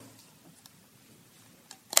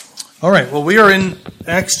All right, well, we are in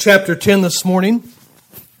Acts chapter 10 this morning.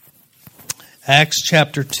 Acts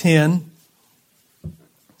chapter 10.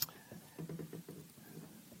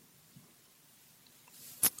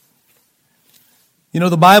 You know,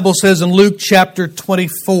 the Bible says in Luke chapter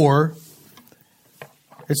 24,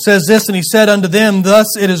 it says this, "And he said unto them,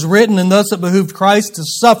 Thus it is written, and thus it behooved Christ to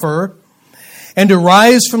suffer, and to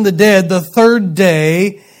rise from the dead the third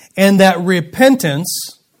day, and that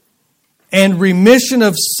repentance and remission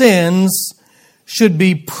of sins should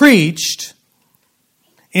be preached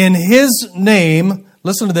in His name,"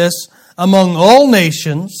 listen to this, "among all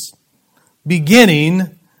nations,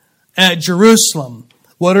 beginning at Jerusalem."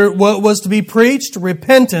 What was to be preached?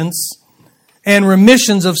 Repentance and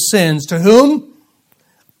remissions of sins. To whom?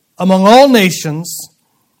 Among all nations,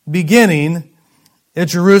 beginning at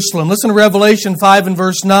Jerusalem. Listen to Revelation 5 and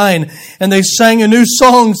verse 9. "And they sang a new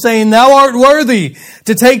song, saying, Thou art worthy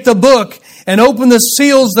to take the book and open the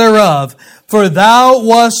seals thereof. For Thou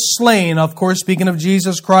wast slain," of course speaking of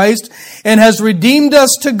Jesus Christ, "and has redeemed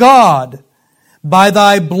us to God by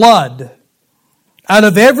Thy blood out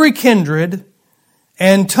of every kindred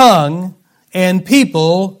and tongue and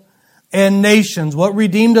people and nations." What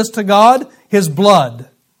redeemed us to God? His blood.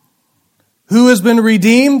 Who has been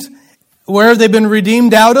redeemed? Where have they been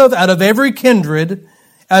redeemed out of? Out of every kindred,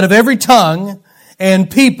 out of every tongue and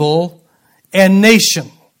people and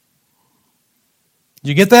nation. Do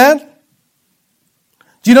you get that?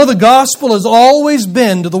 Do you know the gospel has always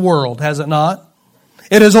been to the world, has it not?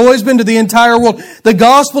 It has always been to the entire world. The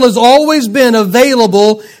gospel has always been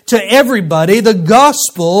available to everybody. The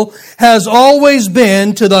gospel has always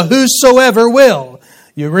been to the whosoever will.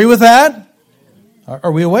 You agree with that?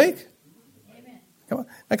 Are we awake? Come on.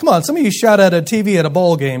 Now, come on. Some of you shout at a TV at a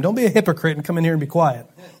ball game. Don't be a hypocrite and come in here and be quiet.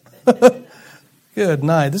 Good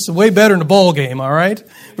night. This is way better than a ball game, all right?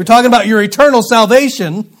 We're talking about your eternal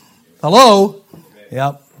salvation. Hello?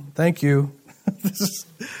 Yep. Thank you.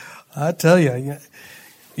 I tell you.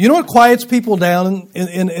 You know what quiets people down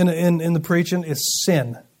in the preaching? Is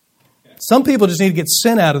sin. Some people just need to get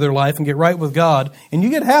sin out of their life and get right with God, and you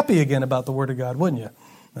get happy again about the Word of God, wouldn't you?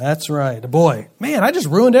 That's right. Boy, man, I just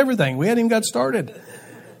ruined everything. We hadn't even got started.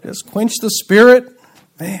 Just quench the spirit.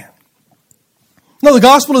 Man. No, the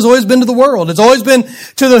gospel has always been to the world. It's always been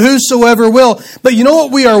to the whosoever will. But you know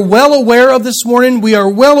what we are well aware of this morning? We are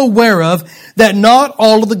well aware of that not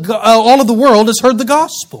all of the world has heard the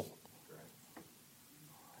gospel.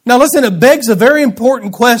 Now listen, it begs a very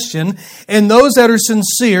important question, and those that are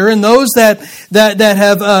sincere and those that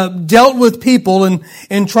have dealt with people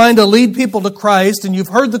and trying to lead people to Christ, and you've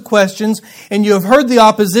heard the questions and you have heard the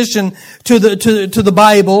opposition to the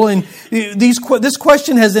Bible, and this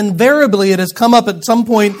question has invariably, it has come up at some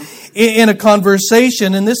point in a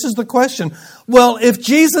conversation, and this is the question. Well, if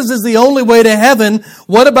Jesus is the only way to heaven,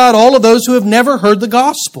 what about all of those who have never heard the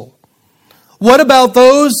gospel? What about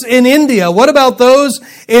those in India? What about those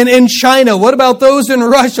in China? What about those in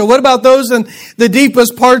Russia? What about those in the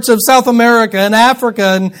deepest parts of South America and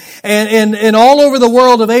Africa and all over the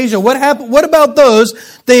world of Asia? What about those?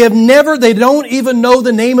 They don't even know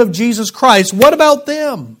the name of Jesus Christ. What about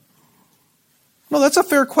them? Well, that's a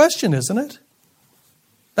fair question, isn't it?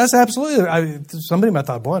 That's absolutely. Somebody might have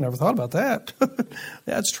thought, boy, I never thought about that.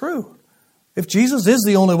 That's true. If Jesus is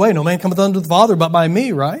the only way, no man cometh unto the Father but by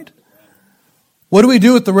me, right? What do we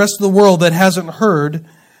do with the rest of the world that hasn't heard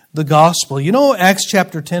the gospel? You know, Acts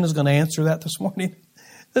chapter 10 is going to answer that this morning.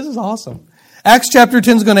 This is awesome. Acts chapter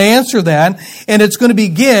 10 is going to answer that, and it's going to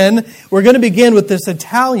begin, we're going to begin with this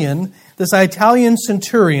Italian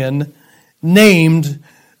centurion named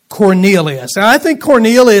Cornelius. And I think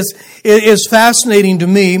Cornelius is fascinating to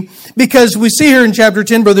me because we see here in chapter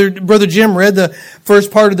 10, Brother Jim read the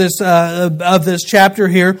first part of this chapter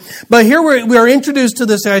here. But here we are introduced to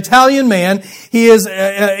this Italian man. He's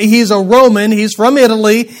a Roman. He's from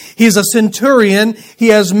Italy. He's a centurion. He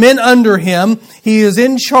has men under him. He is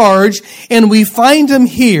in charge. And we find him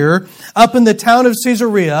here up in the town of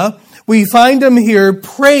Caesarea. We find him here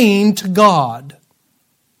praying to God.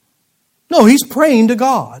 No, he's praying to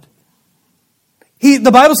God.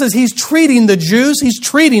 The Bible says he's treating the Jews, he's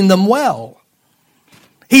treating them well.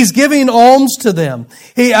 He's giving alms to them.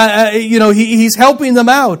 He's helping them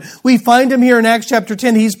out. We find him here in Acts chapter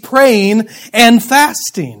 10. He's praying and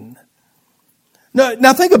fasting.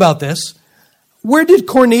 Now think about this. Where did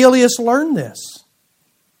Cornelius learn this?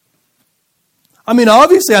 I mean,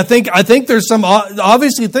 obviously, I think there's some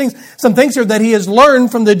things here that he has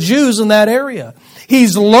learned from the Jews in that area.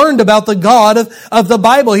 He's learned about the God of the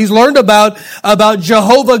Bible. He's learned about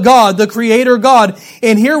Jehovah God, the Creator God.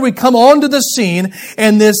 And here we come onto the scene,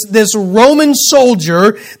 and this Roman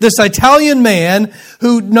soldier, this Italian man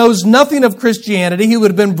who knows nothing of Christianity, he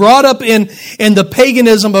would have been brought up in the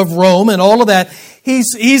paganism of Rome and all of that.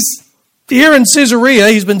 He's here in Caesarea.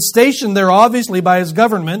 He's been stationed there obviously by his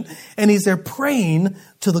government, and he's there praying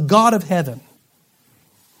to the God of heaven.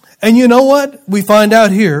 And you know what we find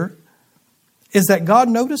out here is that God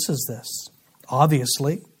notices this,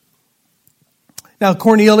 obviously. Now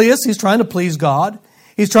Cornelius, he's trying to please God.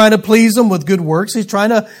 He's trying to please Him with good works. He's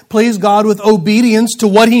trying to please God with obedience to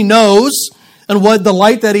what he knows and what the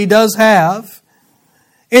light that he does have.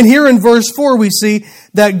 And here in verse 4 we see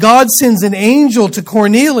that God sends an angel to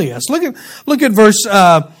Cornelius. Look at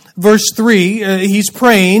verse 3. He's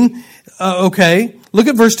praying. Okay. Look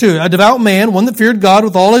at verse 2. A devout man, one that feared God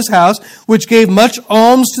with all his house, which gave much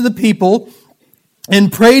alms to the people,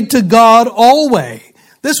 and prayed to God always.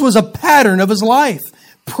 This was a pattern of his life,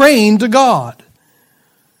 praying to God.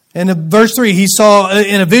 And in verse 3, he saw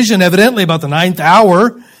in a vision, evidently about the 9th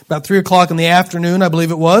hour, about 3 o'clock in the afternoon, I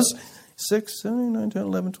believe it was. 6, 7, 9, 10,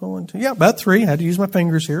 11, 12, 1, 2. Yeah, about 3. I had to use my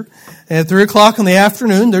fingers here. At 3 o'clock in the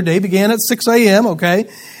afternoon, their day began at 6 a.m., okay?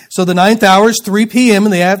 So the 9th hour is 3 p.m.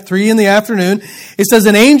 3 in the afternoon. It says,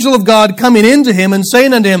 an angel of God coming into him and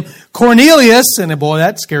saying unto him, Cornelius, and boy,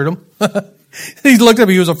 that scared him. He looked up,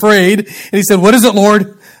 he was afraid, and he said, what is it,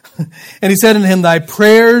 Lord? And he said unto him, thy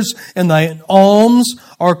prayers and thy alms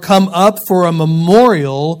are come up for a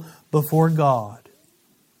memorial before God.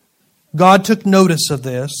 God took notice of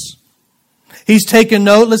this. He's taken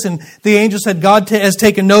note. Listen, the angel said, God has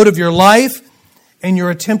taken note of your life and your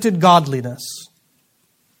attempted godliness.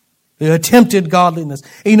 The attempted godliness.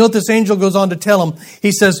 And you know what this angel goes on to tell him?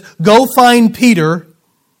 He says, go find Peter.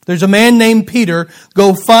 There's a man named Peter.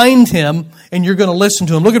 Go find him, and you're going to listen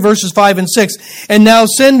to him. Look at verses 5 and 6. And now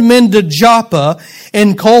send men to Joppa,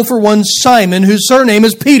 and call for one Simon, whose surname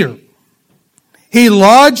is Peter. He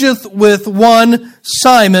lodgeth with one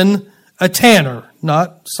Simon, a tanner.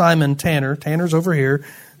 Not Simon Tanner. Tanner's over here.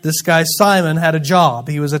 This guy Simon had a job.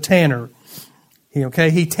 He was a tanner.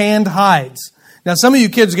 He tanned hides. Now, some of you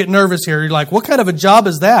kids get nervous here. You're like, what kind of a job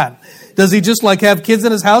is that? Does he just have kids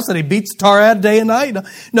in his house that he beats the tar out day and night?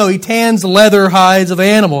 No, he tans leather hides of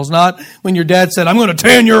animals, not when your dad said, I'm going to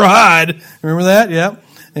tan your hide. Remember that? Yeah,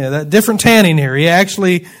 that different tanning here. He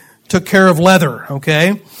actually took care of leather,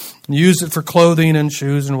 okay? Used it for clothing and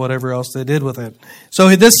shoes and whatever else they did with it.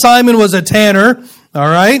 So this Simon was a tanner, all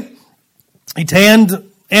right? He tanned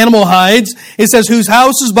animal hides. It says, whose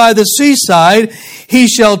house is by the seaside, he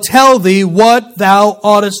shall tell thee what thou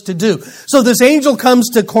oughtest to do. So this angel comes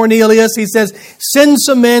to Cornelius. He says, send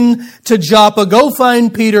some men to Joppa. Go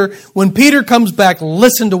find Peter. When Peter comes back,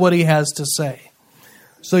 listen to what he has to say.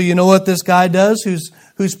 So you know what this guy does,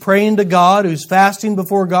 who's praying to God, who's fasting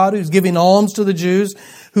before God, who's giving alms to the Jews,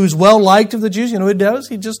 who's well liked of the Jews. You know what he does?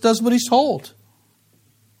 He just does what he's told.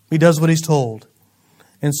 He does what he's told.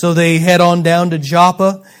 And so they head on down to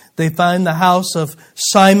Joppa. They find the house of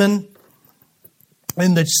Simon.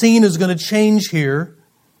 And the scene is going to change here.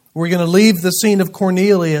 We're going to leave the scene of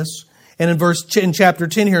Cornelius. And in chapter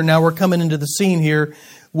 10 here, now we're coming into the scene here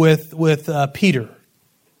with Peter.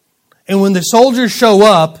 And when the soldiers show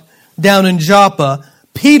up down in Joppa,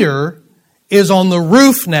 Peter is on the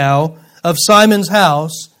roof now of Simon's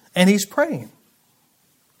house, and he's praying.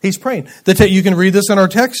 He's praying. You can read this in our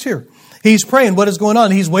text here. He's praying. What is going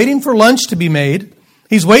on? He's waiting for lunch to be made.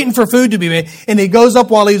 He's waiting for food to be made. And he goes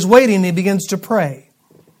up while he's waiting and he begins to pray.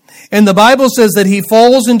 And the Bible says that he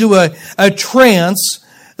falls into a trance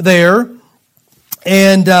there.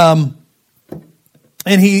 And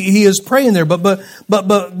he is praying there. But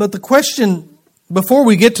the question, before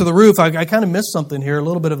we get to the roof, I kind of missed something here, a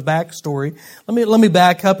little bit of backstory. Let me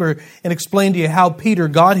back up and explain to you how Peter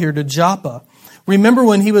got here to Joppa. Remember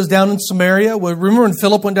when he was down in Samaria? Remember when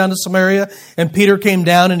Philip went down to Samaria and Peter came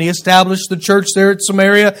down and he established the church there at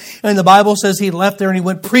Samaria? And the Bible says he left there and he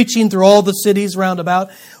went preaching through all the cities round about.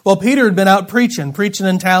 Well, Peter had been out preaching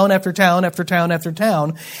in town after town after town after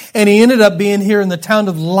town. And he ended up being here in the town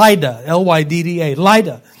of Lydda, L-Y-D-D-A,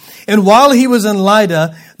 Lydda. And while he was in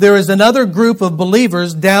Lydda, there is another group of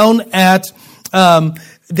believers down at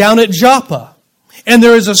Joppa. And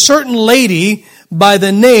there is a certain lady by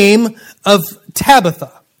the name of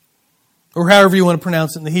Tabitha, or however you want to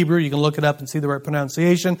pronounce it in the Hebrew. You can look it up and see the right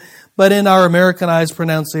pronunciation. But in our Americanized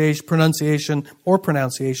pronunciation,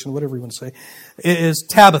 whatever you want to say, it is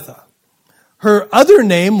Tabitha. Her other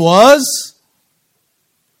name was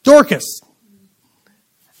Dorcas.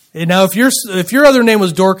 Now, if your other name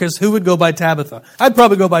was Dorcas, who would go by Tabitha? I'd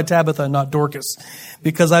probably go by Tabitha and not Dorcas,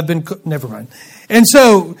 because I've been never mind. And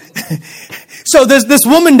so this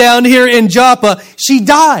woman down here in Joppa, she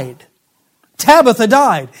died. Tabitha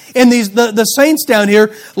died. And the saints down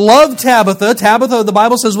here loved Tabitha. Tabitha, the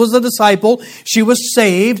Bible says, was a disciple. She was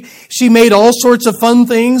saved. She made all sorts of fun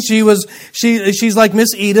things. She's like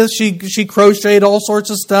Miss Edith. She crocheted all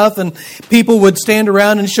sorts of stuff, and people would stand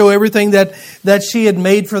around and show everything that she had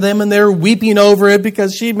made for them, and they're weeping over it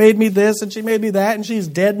because she made me this and she made me that, and she's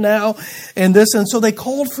dead now, and this. And so they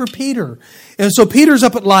called for Peter. And so Peter's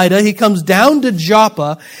up at Lydda. He comes down to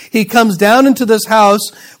Joppa. He comes down into this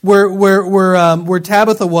house where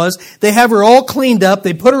Tabitha was. They have her all cleaned up.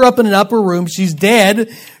 They put her up in an upper room. She's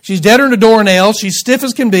dead. She's deader than a doornail. She's stiff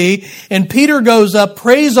as can be. And Peter goes up,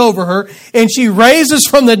 prays over her, and she raises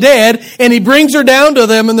from the dead, and he brings her down to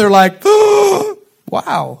them, and they're like, oh,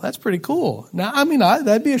 wow, that's pretty cool. Now,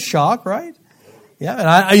 that'd be a shock, right?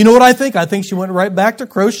 Yeah, and you know what I think? I think she went right back to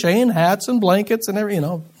crocheting hats and blankets and everything,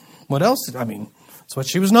 What else? That's what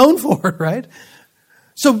she was known for, right?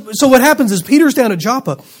 So what happens is Peter's down at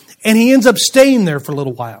Joppa, and he ends up staying there for a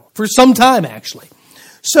little while, for some time actually.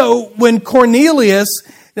 So when Cornelius,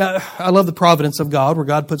 I love the providence of God, where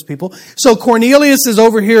God puts people. So Cornelius is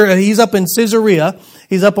over here. He's up in Caesarea.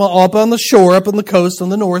 He's up on the shore, up on the coast, on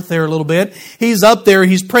the north there a little bit. He's up there.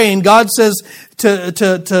 He's praying. God says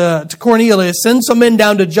to Cornelius, send some men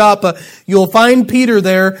down to Joppa. You'll find Peter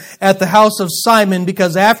there at the house of Simon,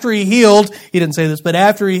 because after he healed, he didn't say this, but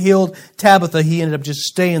after he healed Tabitha, he ended up just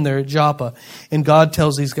staying there at Joppa. And God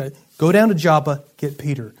tells these guys, go down to Joppa, get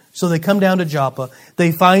Peter. So they come down to Joppa.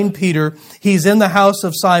 They find Peter. He's in the house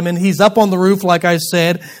of Simon. He's up on the roof, like I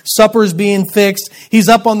said. Supper's being fixed. He's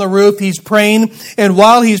up on the roof. He's praying. And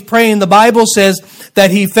while he's praying, the Bible says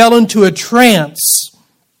that he fell into a trance.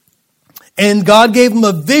 And God gave him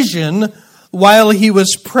a vision while he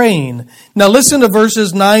was praying. Now listen to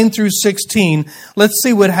verses 9 through 16. Let's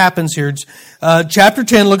see what happens here. Chapter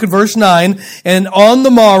 10, look at verse 9. And on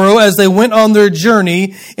the morrow, as they went on their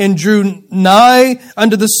journey and drew nigh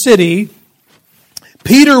unto the city,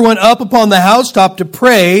 Peter went up upon the housetop to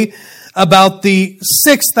pray about the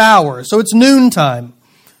 6th hour. So it's noontime.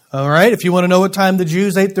 All right, if you want to know what time the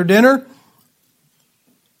Jews ate their dinner.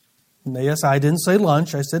 Yes, I didn't say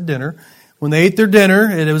lunch, I said dinner. When they ate their dinner,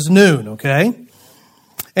 it was noon, okay?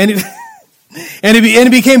 And he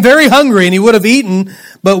became very hungry, and he would have eaten,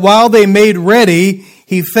 but while they made ready,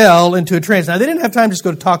 he fell into a trance. Now, they didn't have time to just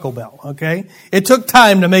go to Taco Bell, okay? It took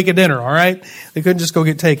time to make a dinner, all right? They couldn't just go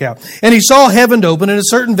get takeout. And he saw heaven open, and a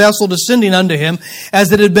certain vessel descending unto him,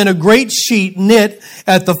 as it had been a great sheet knit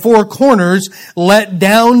at the four corners, let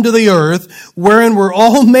down to the earth, wherein were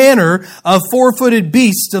all manner of four-footed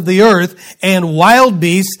beasts of the earth, and wild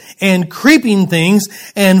beasts, and creeping things,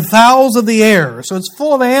 and fowls of the air. So it's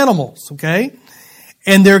full of animals, okay?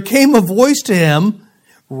 And there came a voice to him,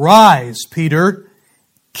 Rise, Peter,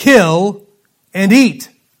 kill and eat.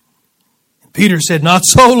 Peter said, Not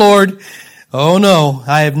so, Lord. Oh no,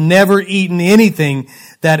 I have never eaten anything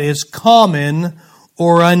that is common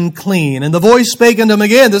or unclean. And the voice spake unto him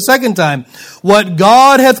again the second time, What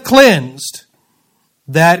God hath cleansed,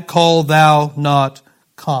 that call thou not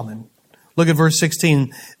common. Look at verse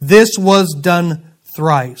 16. This was done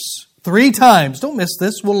thrice. 3 times. Don't miss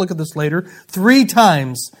this. We'll look at this later. 3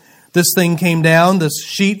 times this thing came down, this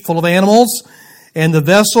sheet full of animals, and the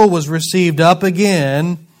vessel was received up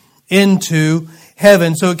again into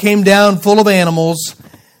heaven. So it came down full of animals.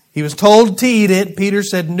 He was told to eat it. Peter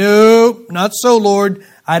said, No, not so, Lord.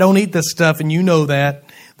 I don't eat this stuff, and you know that.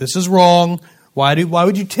 This is wrong. Why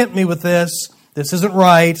would you tempt me with this? This isn't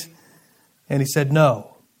right. And he said,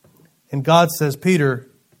 No. And God says, Peter,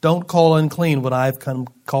 don't call unclean what I've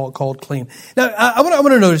called clean. Now, I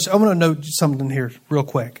want to note something here real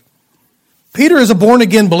quick. Peter is a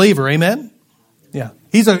born-again believer, amen? Yeah.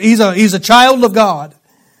 He's a child of God.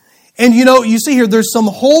 And you see here, there's some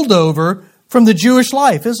holdover from the Jewish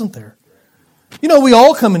life, isn't there? We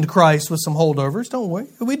all come into Christ with some holdovers, don't we?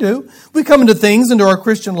 We do. We come into our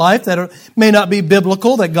Christian life that may not be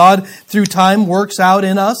biblical, that God, through time, works out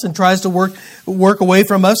in us and tries to work away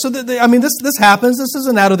from us. So, this happens. This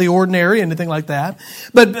isn't out of the ordinary, anything like that.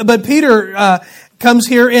 But Peter comes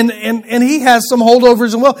here and he has some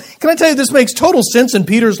holdovers. And can I tell you, this makes total sense in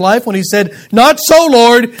Peter's life when he said, Not so,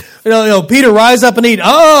 Lord. Peter, rise up and eat.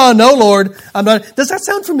 Oh, no, Lord. I'm not. Does that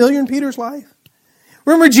sound familiar in Peter's life?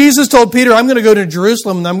 Remember Jesus told Peter, I'm going to go to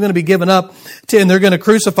Jerusalem and I'm going to be given up and they're going to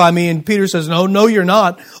crucify me. And Peter says, no, you're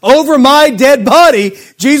not. Over my dead body,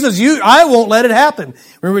 Jesus, I won't let it happen.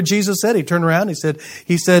 Remember what Jesus said? He turned around. He said,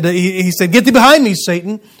 get thee behind me,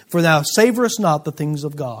 Satan, for thou savorest not the things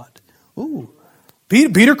of God. Ooh.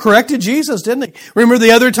 Peter corrected Jesus, didn't he? Remember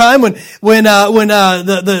the other time when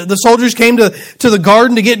the soldiers came to the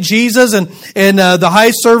garden to get Jesus, and the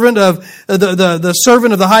high servant of the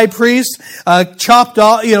servant of the high priest chopped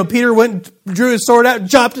off. Peter went and drew his sword out and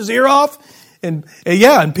chopped his ear off, and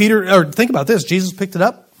Peter. Or think about this: Jesus picked it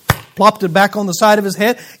up, plopped it back on the side of his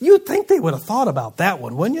head. You'd think they would have thought about that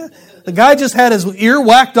one, wouldn't you? The guy just had his ear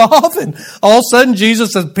whacked off, and all of a sudden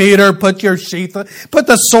Jesus says, Peter, put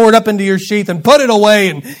the sword up into your sheath and put it away,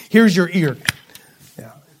 and here's your ear.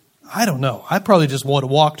 Yeah, I don't know. I probably just would have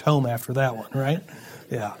walked home after that one, right?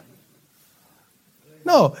 Yeah.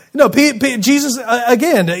 No, Jesus,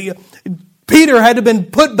 again, Peter had to have been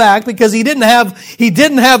put back because he didn't have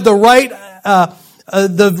the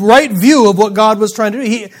right view of what God was trying to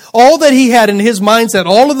do. All that he had in his mindset,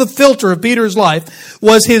 all of the filter of Peter's life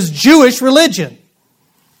was his Jewish religion.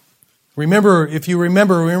 Remember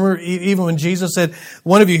even when Jesus said,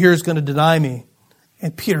 one of you here is going to deny me.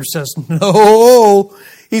 And Peter says, no.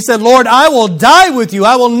 He said, Lord, I will die with you.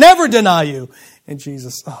 I will never deny you. And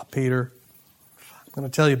Jesus, Peter, I'm going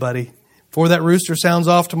to tell you, buddy, before that rooster sounds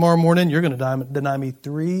off tomorrow morning, you're going to deny me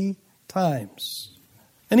 3 times.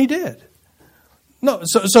 And he did. No,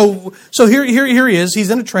 so here he is. He's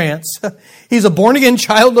in a trance. He's a born-again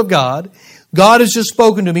child of God. God has just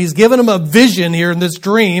spoken to him. He's given him a vision here in this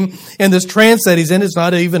dream, in this trance that he's in. It's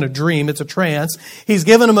not even a dream, it's a trance. He's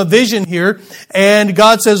given him a vision here, and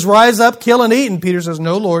God says, rise up, kill and eat. And Peter says,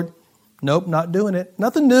 no, Lord. Nope, not doing it.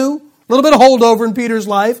 Nothing new. A little bit of holdover in Peter's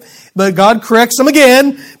life, but God corrects him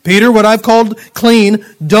again. Peter, what I've called clean,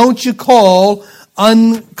 don't you call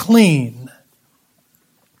unclean.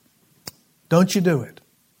 Don't you do it.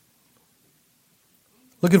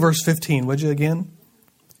 Look at verse 15, would you again?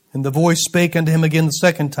 And the voice spake unto him again the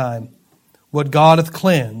second time, what God hath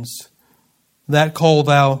cleansed, that call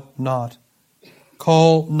thou not.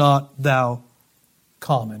 Call not thou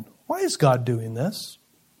common. Why is God doing this?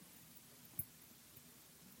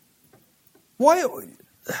 Why?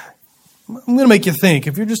 I'm going to make you think.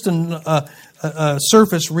 If you're just a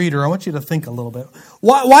surface reader, I want you to think a little bit.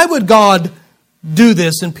 Why would God do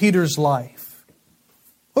this in Peter's life?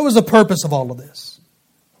 What was the purpose of all of this?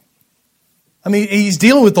 I mean, he's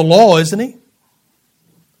dealing with the law, isn't he?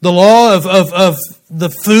 The law of the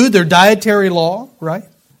food, their dietary law, right?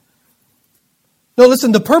 No,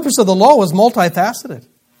 listen, the purpose of the law was multifaceted.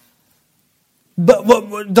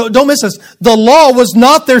 But don't miss this. The law was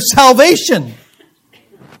not their salvation.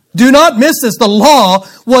 Do not miss this. The law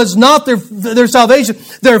was not their salvation.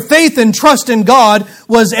 Their faith and trust in God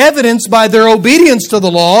was evidenced by their obedience to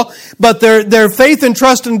the law, but their faith and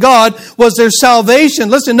trust in God was their salvation.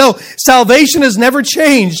 Listen, no, salvation has never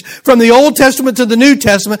changed from the Old Testament to the New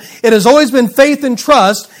Testament. It has always been faith and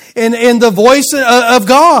trust in the voice of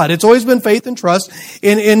God. It's always been faith and trust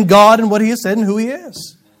in God and what He has said and who He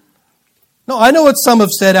is. No, I know what some have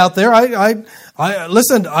said out there.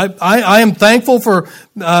 Listen, I am thankful for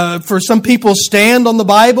some people's stand on the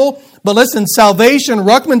Bible. But listen, salvation,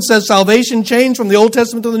 Ruckman says salvation changed from the Old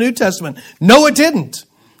Testament to the New Testament. No, it didn't.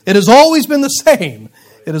 It has always been the same.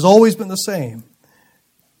 It has always been the same.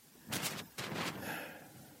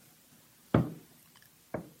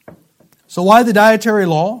 So why the dietary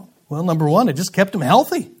law? Well, number one, it just kept them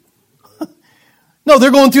healthy. No,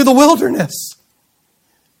 they're going through the wilderness.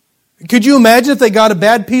 Could you imagine if they got a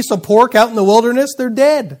bad piece of pork out in the wilderness? They're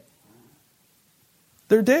dead.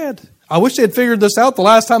 They're dead. I wish they had figured this out the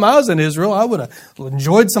last time I was in Israel. I would have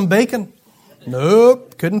enjoyed some bacon.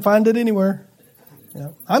 Nope, couldn't find it anywhere. Yeah.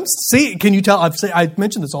 Can you tell? I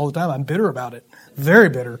mention this all the time. I'm bitter about it. Very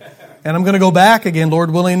bitter. And I'm going to go back again, Lord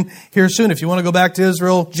willing, here soon. If you want to go back to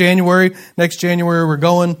Israel, next January we're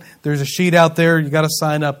going. There's a sheet out there. You got to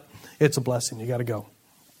sign up. It's a blessing. You got to go.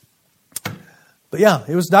 But yeah,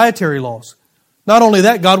 it was dietary laws. Not only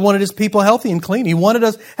that, God wanted His people healthy and clean. He wants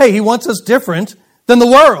us different than the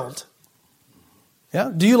world.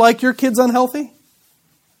 Yeah. Do you like your kids unhealthy?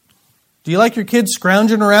 Do you like your kids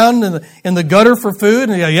scrounging around in the gutter for food?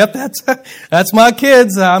 And yep, that's my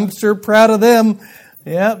kids. I'm sure proud of them.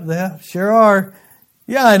 Yep, they sure are.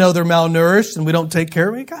 Yeah, I know they're malnourished and we don't take care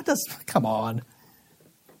of them. God does. Come on.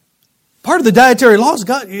 Part of the dietary laws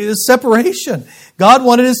is separation. God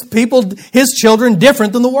wanted His people, His children,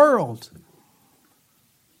 different than the world.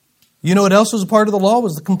 You know what else was a part of the law?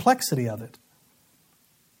 Was the complexity of it.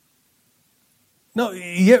 No,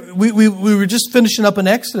 yeah, we were just finishing up in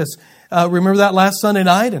Exodus. Remember that last Sunday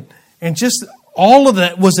night? And just all of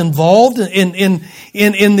that was involved in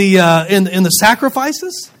the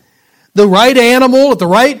sacrifices. The right animal at the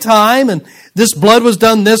right time, and this blood was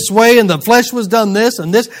done this way, and the flesh was done this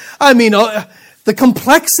and this. I mean, the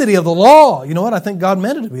complexity of the law. You know what? I think God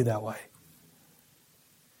meant it to be that way.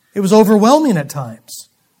 It was overwhelming at times.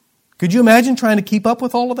 Could you imagine trying to keep up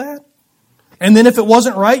with all of that? And then if it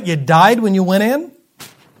wasn't right, you died when you went in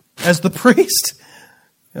as the priest.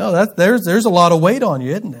 You know, there's a lot of weight on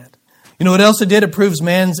you, isn't it? You know what else it did? It proves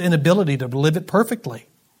man's inability to live it perfectly.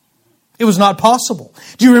 It was not possible.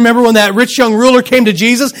 Do you remember when that rich young ruler came to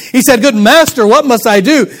Jesus? He said, "Good master, what must I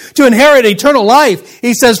do to inherit eternal life?"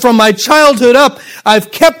 He says, "From my childhood up,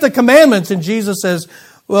 I've kept the commandments." And Jesus says,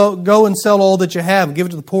 "Well, go and sell all that you have and give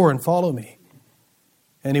it to the poor and follow me."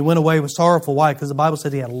 And he went away with sorrowful. Why? Because the Bible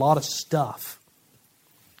said he had a lot of stuff.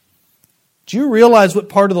 Do you realize what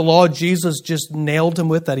part of the law Jesus just nailed him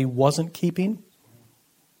with that he wasn't keeping?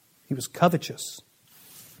 He was covetous.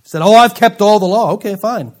 He said, "Oh, I've kept all the law." Okay,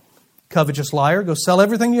 fine. Covetous liar, go sell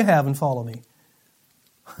everything you have and follow me.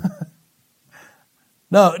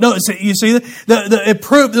 No. You see,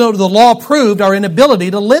 the law proved our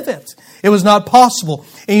inability to live it. It was not possible.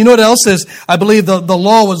 And you know what else is? I believe the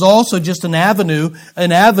law was also just an avenue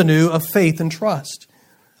of faith and trust.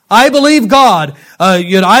 I believe God.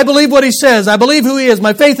 I believe what He says. I believe who He is.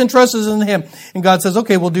 My faith and trust is in Him. And God says,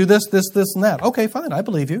 "Okay, we'll do this, and that." Okay, fine. I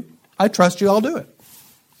believe you. I trust you. I'll do it.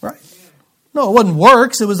 Right? No, it wasn't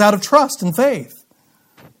works. It was out of trust and faith.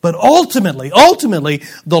 But ultimately,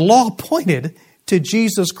 the law pointed to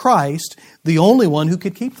Jesus Christ, the only one who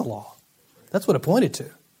could keep the law. That's what it pointed to.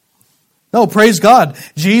 No, praise God.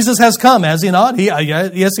 Jesus has come, has He not?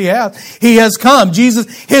 Yes, He has. He has come. Jesus,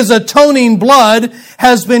 His atoning blood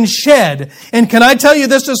has been shed. And can I tell you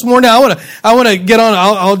this morning? I want to get on.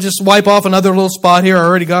 I'll just wipe off another little spot here. I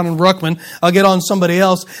already got on Ruckman. I'll get on somebody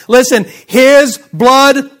else. Listen, His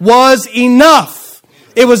blood was enough.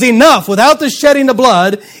 It was enough. Without the shedding of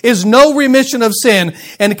blood is no remission of sin.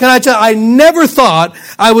 And can I tell you, I never thought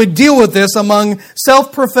I would deal with this among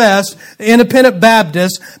self-professed independent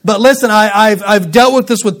Baptists. But listen, I've dealt with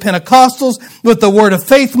this with Pentecostals, with the Word of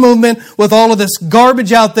Faith movement, with all of this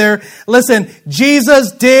garbage out there. Listen,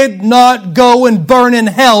 Jesus did not go and burn in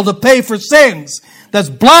hell to pay for sins. That's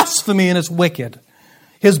blasphemy and it's wicked.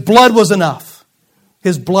 His blood was enough.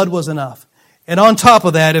 His blood was enough. And on top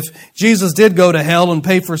of that, if Jesus did go to hell and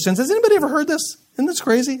pay for sins, has anybody ever heard this? Isn't this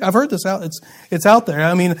crazy? I've heard this out. It's out there.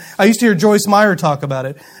 I mean, I used to hear Joyce Meyer talk about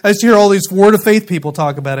it. I used to hear all these Word of Faith people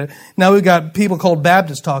talk about it. Now we've got people called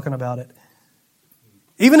Baptists talking about it.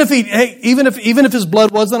 Even if his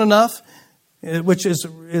blood wasn't enough, which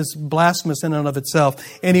is blasphemous in and of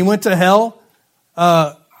itself, and he went to hell,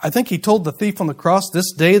 I think he told the thief on the cross,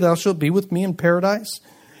 "This day thou shalt be with me in paradise."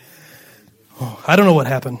 Oh, I don't know what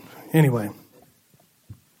happened. Anyway.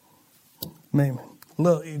 Maybe. A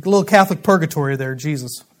little Catholic purgatory there,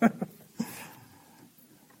 Jesus.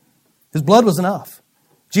 His blood was enough.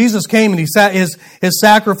 Jesus came and his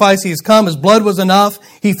sacrifice, He has come, His blood was enough.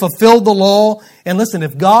 He fulfilled the law. And listen,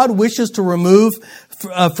 if God wishes to remove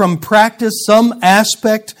from practice some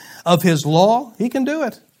aspect of His law, He can do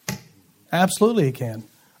it. Absolutely He can.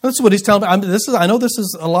 This is what He's telling. I know this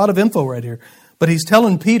is a lot of info right here, but He's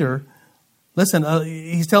telling Peter, listen,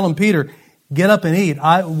 He's telling Peter, get up and eat.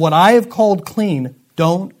 What I have called clean,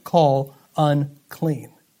 don't call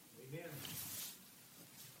unclean. Amen.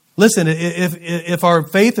 Listen, if our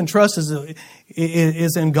faith and trust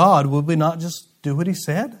is in God, would we not just do what He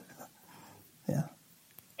said? Yeah.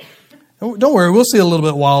 Don't worry, we'll see a little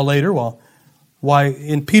bit while later.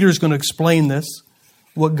 And Peter's going to explain this,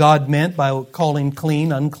 what God meant by calling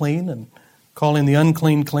clean unclean and calling the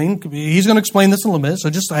unclean clean. He's going to explain this in a little bit, so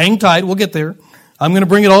just hang tight. We'll get there. I'm going to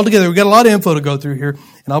bring it all together. We've got a lot of info to go through here,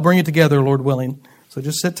 and I'll bring it together, Lord willing. So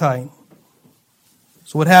just sit tight.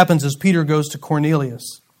 So what happens is Peter goes to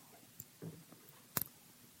Cornelius.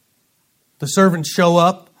 The servants show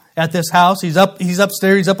up at this house. He's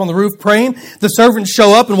upstairs. He's up on the roof praying. The servants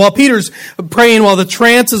show up, and while Peter's praying, while the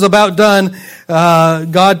trance is about done,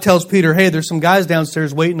 God tells Peter, "Hey, there's some guys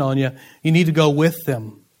downstairs waiting on you. You need to go with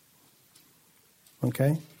them."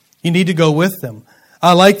 Okay? You need to go with them.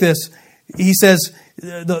 I like this. He says,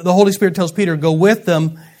 the Holy Spirit tells Peter, "Go with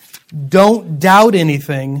them. Don't doubt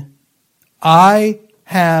anything. I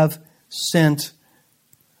have sent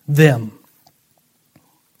them."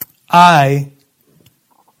 I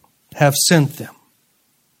have sent them.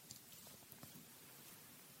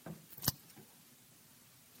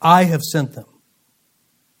 I have sent them.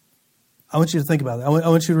 I want you to think about that. I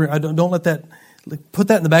want you to don't let that, put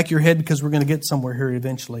that in the back of your head, because we're going to get somewhere here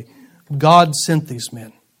eventually. God sent these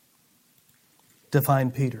men. to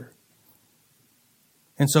find Peter.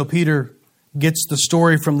 And so Peter gets the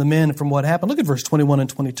story from the men from what happened. Look at verse 21 and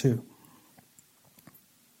 22.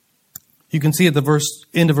 You can see at the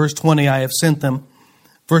end of verse 20, I have sent them.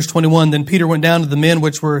 Verse 21, then Peter went down to the men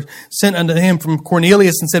which were sent unto him from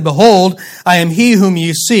Cornelius and said, Behold, I am he whom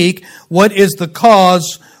ye seek. What is the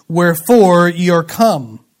cause wherefore ye are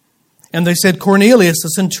come? And they said, Cornelius, the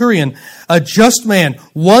centurion, a just man,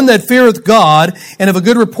 one that feareth God, and of a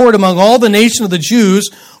good report among all the nation of the Jews,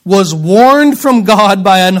 was warned from God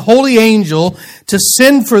by an holy angel to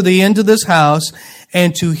send for thee into this house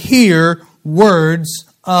and to hear words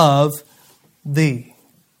of thee.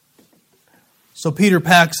 So Peter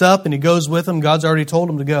packs up and he goes with them. God's already told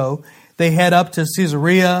him to go. They head up to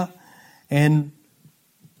Caesarea and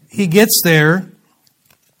he gets there.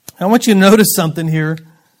 I want you to notice something here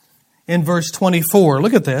in verse 24.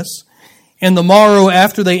 Look at this. And the morrow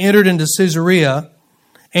after they entered into Caesarea,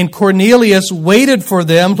 and Cornelius waited for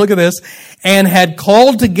them, look at this, and had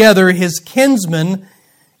called together his kinsmen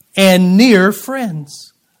and near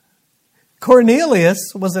friends.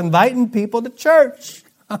 Cornelius was inviting people to church.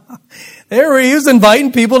 There he was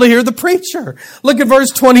inviting people to hear the preacher. Look at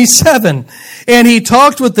verse 27. And he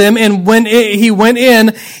talked with them, and when he went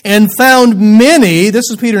in and found many, this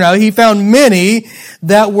is Peter now, he found many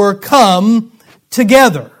that were come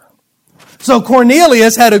together. So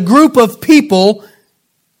Cornelius had a group of people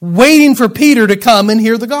waiting for Peter to come and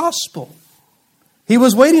hear the gospel. He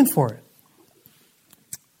was waiting for it.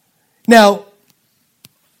 Now,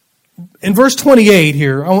 in verse 28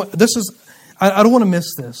 here, I don't want to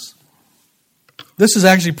miss this. This is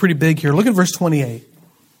actually pretty big here. Look at verse 28.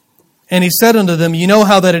 And he said unto them, You know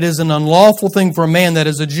how that it is an unlawful thing for a man that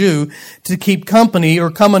is a Jew to keep company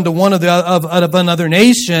or come unto one of another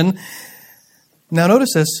nation. Now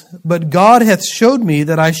notice this. But God hath showed me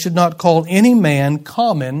that I should not call any man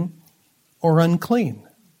common or unclean.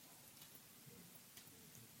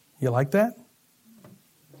 You like that?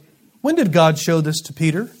 When did God show this to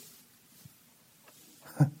Peter?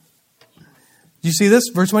 Do you see this?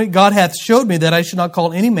 Verse 20, God hath showed me that I should not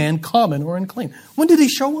call any man common or unclean. When did he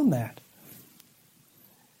show him that?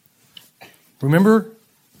 Remember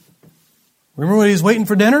when he was waiting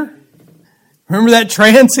for dinner? Remember that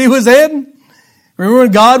trance he was in? Remember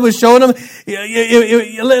when God was showing him?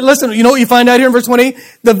 Listen, you know what you find out here in verse 20?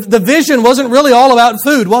 The vision wasn't really all about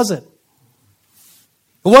food, was it?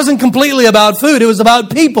 It wasn't completely about food. It was about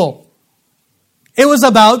people. It was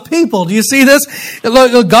about people. Do you see this?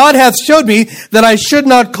 God hath showed me that I should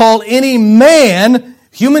not call any man,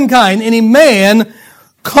 humankind, any man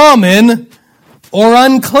common or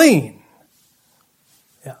unclean.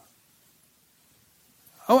 Yeah.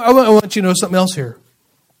 I want you to know something else here.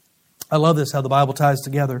 I love this, how the Bible ties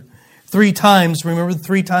together. 3 times, remember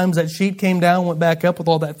 3 times that sheet came down, went back up with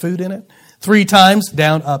all that food in it? 3 times,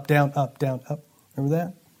 down, up, down, up, down, up. Remember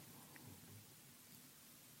that?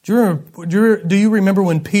 Do you remember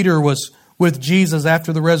when Peter was with Jesus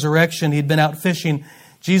after the resurrection? He'd been out fishing.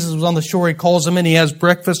 Jesus was on the shore. He calls him in. He has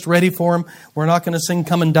breakfast ready for him. We're not going to sing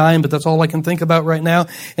Come and Dine, but that's all I can think about right now.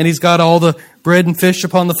 And he's got all the bread and fish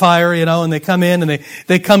upon the fire, and they come in and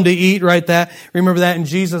they come to eat, right? Remember that? And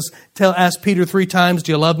Jesus asked Peter 3 times,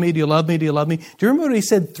 Do you love me? Do you love me? Do you love me? Do you remember what he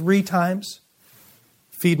said 3 times?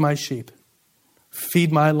 Feed my sheep.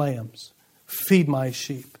 Feed my lambs. Feed my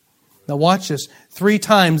sheep. Now watch this. 3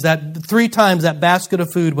 times that basket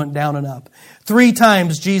of food went down and up. 3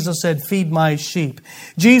 times Jesus said, Feed my sheep.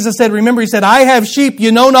 Jesus said, remember, he said, I have sheep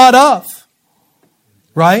you know not of.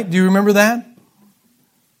 Right? Do you remember that?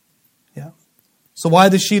 Yeah. So why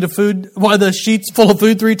the sheets full of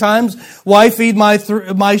food 3 times? Why feed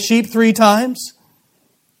my sheep 3 times?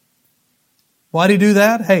 Why did he do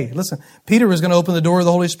that? Hey, listen, Peter was going to open the door of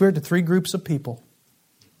the Holy Spirit to 3 groups of people.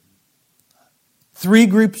 3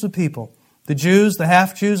 groups of people. The Jews, the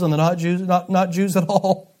half-Jews, and the not Jews at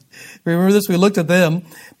all. Remember this? We looked at them.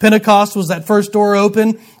 Pentecost was that first door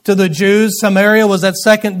open to the Jews. Samaria was that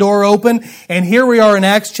second door open. And here we are in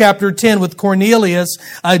Acts chapter 10 with Cornelius,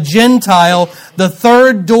 a Gentile, the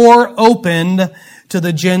third door opened to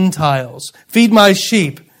the Gentiles. Feed my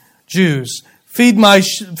sheep, Jews. Feed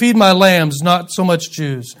my lambs, not so much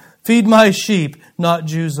Jews. Feed my sheep, not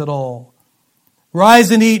Jews at all.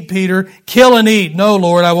 Rise and eat, Peter. Kill and eat. No,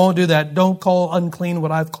 Lord, I won't do that. Don't call unclean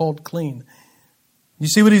what I've called clean. You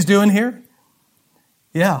see what he's doing here?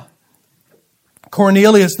 Yeah.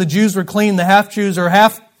 Cornelius, the Jews were clean. The half-Jews are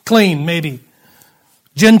half clean, maybe.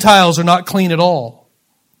 Gentiles are not clean at all.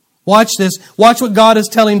 Watch this. Watch what God is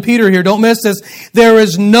telling Peter here. Don't miss this. There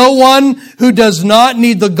is no one who does not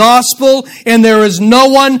need the gospel, and there is no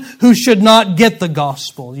one who should not get the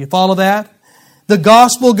gospel. You follow that? The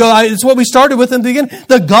gospel it's what we started with in the beginning.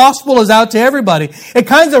 The gospel is out to everybody. It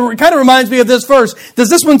kind of reminds me of this verse. Does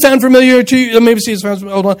this one sound familiar to you? Maybe see.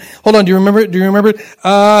 Hold on. Do you remember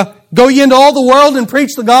it? Go ye into all the world and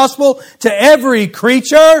preach the gospel to every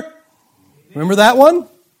creature. Remember that one?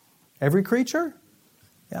 Every creature?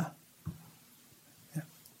 Yeah.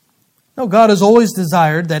 No, God has always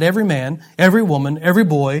desired that every man, every woman, every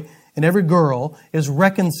boy, and every girl is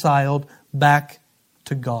reconciled back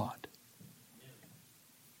to God.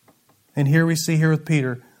 And here we see here with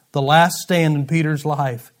Peter, the last stand in Peter's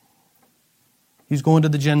life. He's going to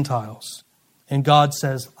the Gentiles. And God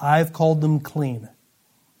says, I've called them clean.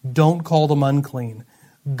 Don't call them unclean.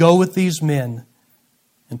 Go with these men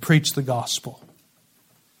and preach the gospel.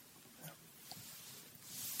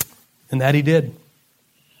 And that he did.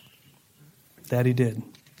 That he did.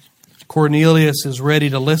 Cornelius is ready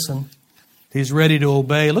to listen. He's ready to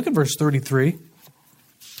obey. Look at verse 33.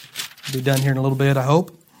 We'll be done here in a little bit, I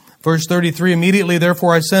hope. Verse 33, immediately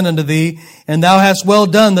therefore I sent unto thee, and thou hast well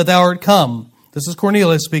done that thou art come. This is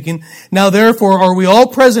Cornelius speaking. Now therefore are we all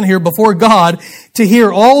present here before God to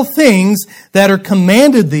hear all things that are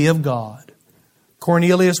commanded thee of God.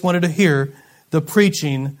 Cornelius wanted to hear the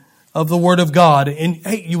preaching of the Word of God. And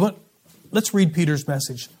hey, let's read Peter's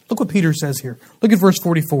message. Look what Peter says here. Look at verse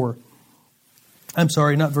 44. I'm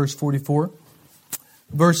sorry, not verse 44.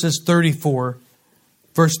 Verses 34.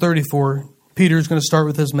 Verse 34. Peter's going to start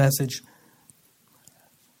with his message.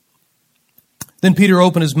 Then Peter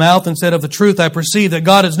opened his mouth and said, of the truth I perceive that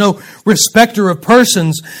God is no respecter of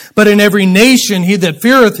persons, but in every nation he that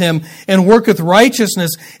feareth him and worketh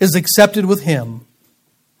righteousness is accepted with him.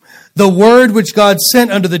 The word which God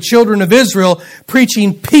sent unto the children of Israel,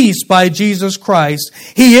 preaching peace by Jesus Christ,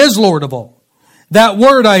 he is Lord of all. That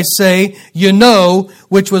word, I say, you know,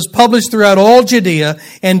 which was published throughout all Judea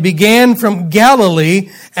and began from Galilee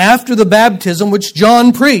after the baptism which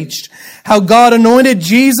John preached, how God anointed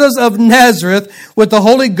Jesus of Nazareth with the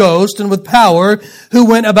Holy Ghost and with power, who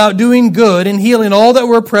went about doing good and healing all that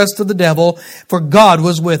were oppressed of the devil, for God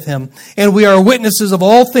was with him. And we are witnesses of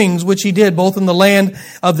all things which he did, both in the land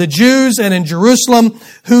of the Jews and in Jerusalem,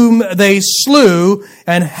 whom they slew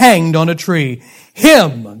and hanged on a tree.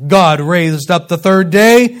 Him God raised up the third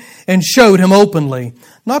day and showed him openly,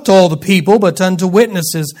 not to all the people, but unto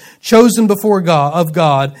witnesses chosen before God, of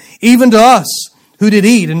God, even to us, who did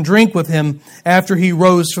eat and drink with him after he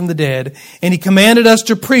rose from the dead. And he commanded us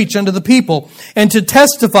to preach unto the people and to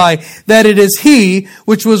testify that it is he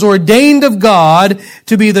which was ordained of God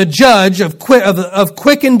to be the judge of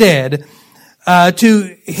quick and dead.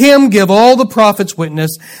 To him give all the prophets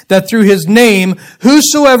witness that through his name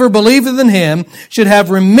whosoever believeth in him should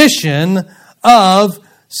have remission of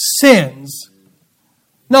sins.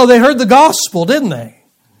 No, they heard the gospel, didn't they?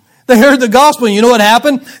 They heard the gospel, and you know what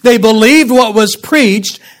happened? They believed what was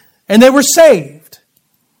preached, and they were saved.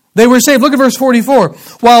 They were saved. Look at verse 44.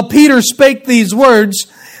 While Peter spake these words,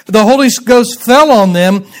 the Holy Ghost fell on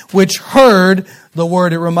them which heard the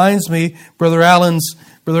word. It reminds me, Brother Allen,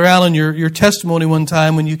 your testimony one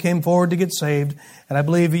time when you came forward to get saved, and I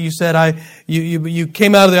believe you said you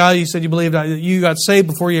came out of the aisle. You said you believed you got saved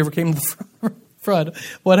before you ever came to the front.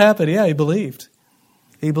 What happened? Yeah, he believed.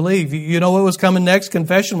 He believed. You know what was coming next?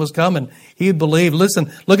 Confession was coming. He believed.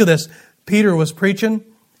 Listen, look at this. Peter was preaching,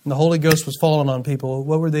 and the Holy Ghost was falling on people.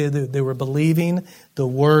 What were they to do? They were believing the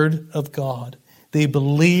Word of God. They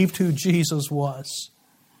believed who Jesus was,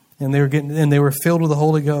 and they were filled with the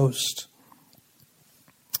Holy Ghost.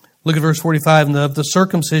 Look at verse 45. And of the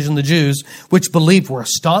circumcision, the Jews, which believed, were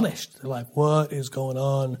astonished. They're like, what is going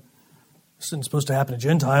on? This isn't supposed to happen to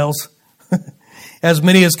Gentiles. As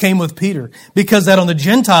many as came with Peter. Because that on the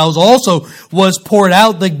Gentiles also was poured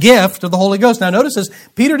out the gift of the Holy Ghost. Now notice this.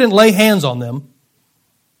 Peter didn't lay hands on them.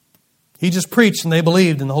 He just preached and they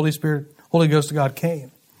believed, and the Holy Ghost of God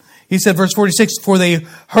came. He said, verse 46, for they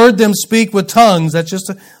heard them speak with tongues. That's just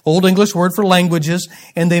an old English word for languages.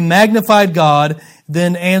 And they magnified God,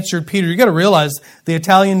 then answered Peter. You got to realize the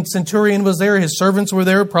Italian centurion was there. His servants were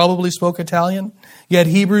there, probably spoke Italian. You had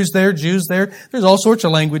Hebrews there, Jews there. There's all sorts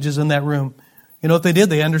of languages in that room. You know what they did?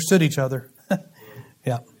 They understood each other.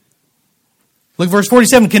 Yeah. Look at verse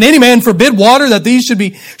 47. Can any man forbid water that these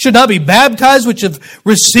should not be baptized, which have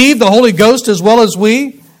received the Holy Ghost as well as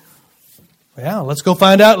we? Yeah, let's go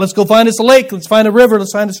find out. Let's go find us a lake. Let's find a river.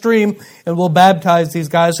 Let's find a stream, and we'll baptize these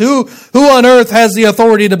guys. Who on earth has the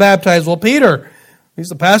authority to baptize? Well, Peter. He's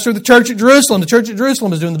the pastor of the church at Jerusalem. The church at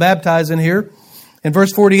Jerusalem is doing the baptizing here. In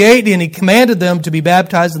verse 48, and he commanded them to be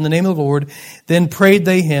baptized in the name of the Lord. Then prayed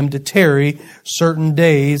they him to tarry certain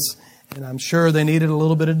days. And I'm sure they needed a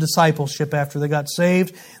little bit of discipleship after they got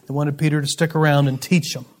saved. They wanted Peter to stick around and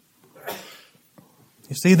teach them.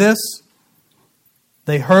 You see this?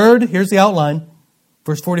 They heard, here's the outline,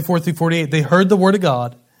 verse 44 through 48. They heard the Word of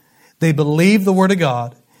God. They believed the Word of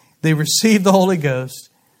God. They received the Holy Ghost.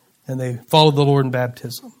 And they followed the Lord in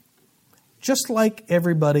baptism. Just like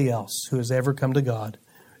everybody else who has ever come to God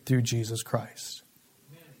through Jesus Christ.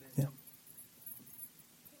 Yeah.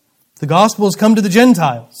 The gospel has come to the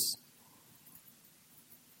Gentiles.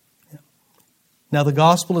 Yeah. Now the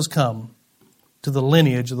gospel has come to the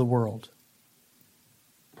lineage of the world.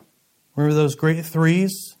 Remember those great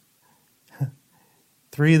threes?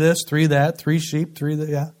 3 this, 3 that, 3 sheep, 3 that,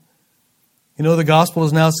 yeah. You know the gospel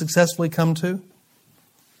has now successfully come to?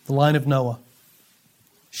 The line of Noah.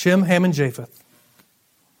 Shem, Ham, and Japheth.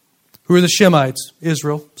 Who are the Shemites?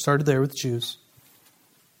 Israel. Started there with the Jews.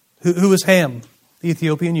 Who was Ham? The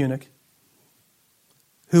Ethiopian eunuch.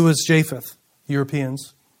 Who was Japheth?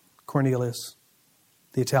 Europeans. Cornelius,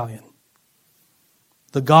 the Italian.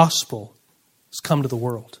 The gospel has come to the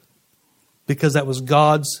world because that was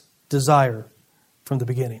God's desire from the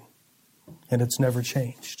beginning. And it's never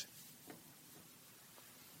changed.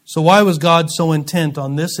 So why was God so intent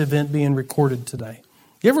on this event being recorded today?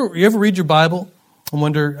 You ever read your Bible and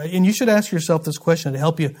wonder, and you should ask yourself this question to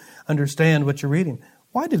help you understand what you're reading.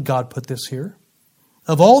 Why did God put this here?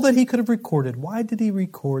 Of all that He could have recorded, why did He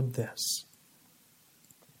record this?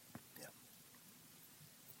 Yeah.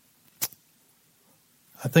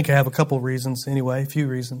 I think I have a couple of reasons anyway, a few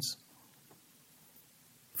reasons.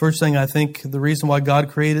 First thing, I think the reason why God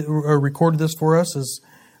created or recorded this for us is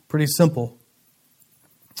pretty simple.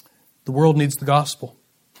 The world needs the gospel.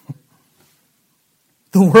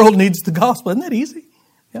 The world needs the gospel. Isn't that easy?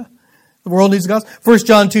 Yeah. The world needs the gospel. 1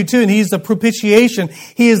 John 2:2, and He's the propitiation.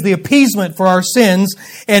 He is the appeasement for our sins,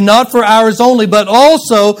 and not for ours only, but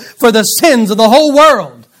also for the sins of the whole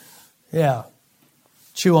world. Yeah.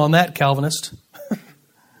 Chew on that, Calvinist.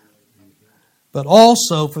 But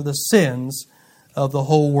also for the sins of the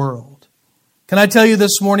whole world. Can I tell you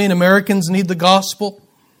this morning, Americans need the gospel?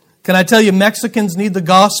 Can I tell you Mexicans need the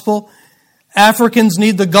gospel? Africans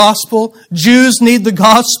need the gospel. Jews need the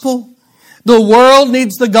gospel. The world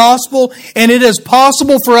needs the gospel. And it is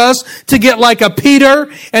possible for us to get like a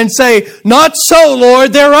Peter and say, not so,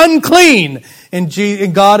 Lord, they're unclean. And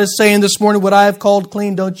God is saying this morning, what I have called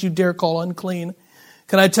clean, don't you dare call unclean.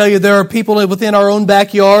 Can I tell you, there are people within our own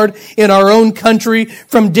backyard, in our own country,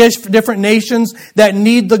 from different nations that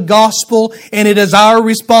need the gospel, and it is our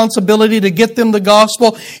responsibility to get them the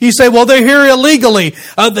gospel. You say, well, they're here illegally.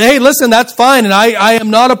 Hey, listen, that's fine, and I am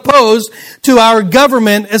not opposed to our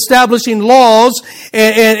government establishing laws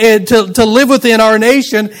and to live within our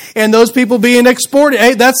nation, and those people being exported.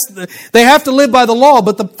 Hey, they have to live by the law,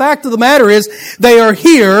 but the fact of the matter is, they are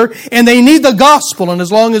here, and they need the gospel, and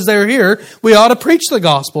as long as they're here, we ought to preach the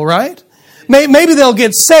gospel, right? Maybe they'll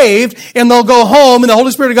get saved and they'll go home and the Holy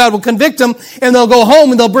Spirit of God will convict them and they'll go home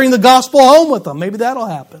and they'll bring the gospel home with them. Maybe that'll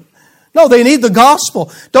happen. No, they need the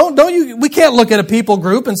gospel. We can't look at a people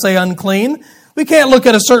group and say unclean. We can't look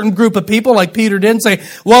at a certain group of people like Peter did and say,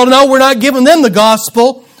 well, no, we're not giving them the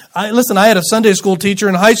gospel. I had a Sunday school teacher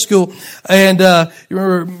in high school, and you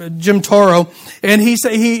remember Jim Toro, and he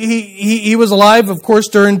said he was alive, of course,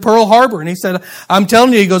 during Pearl Harbor, and he said, "I'm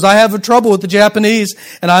telling you," he goes, "I have a trouble with the Japanese,"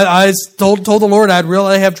 and I told the Lord I'd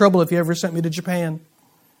really have trouble if He ever sent me to Japan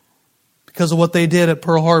because of what they did at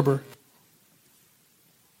Pearl Harbor.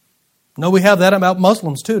 No, we have that about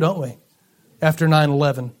Muslims too, don't we? After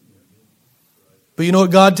 9/11, but you know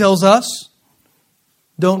what God tells us?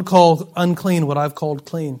 Don't call unclean what I've called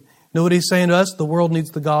clean. Know what He's saying to us? The world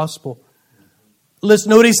needs the gospel.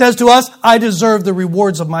 Listen, know what He says to us? I deserve the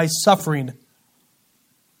rewards of my suffering.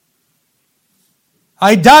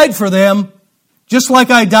 I died for them just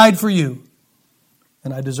like I died for you.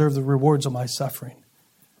 And I deserve the rewards of my suffering.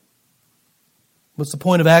 What's the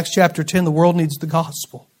point of Acts chapter 10? The world needs the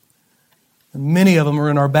gospel. And many of them are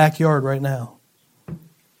in our backyard right now.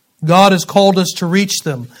 God has called us to reach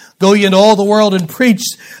them. Go ye into all the world and preach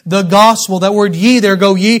the gospel. That word ye there,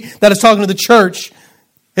 go ye, that is talking to the church.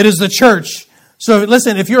 It is the church. So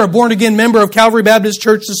listen, if you're a born-again member of Calvary Baptist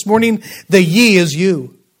Church this morning, the ye is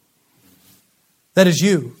you. That is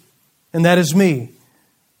you. And that is me.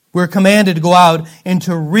 We're commanded to go out and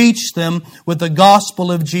to reach them with the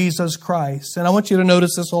gospel of Jesus Christ. And I want you to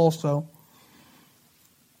notice this also.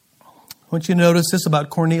 I want you to notice this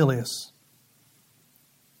about Cornelius.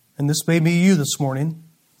 And this may be you this morning.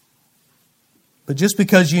 But just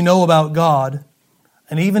because you know about God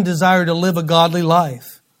and even desire to live a godly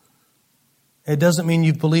life, it doesn't mean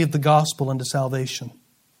you've believed the gospel unto salvation.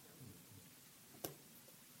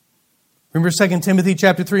 Remember 2 Timothy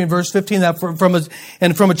chapter 3 and verse 15, that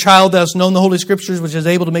from a child thou hast known the Holy Scriptures, which is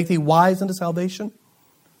able to make thee wise unto salvation?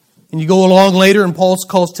 And you go along later and Paul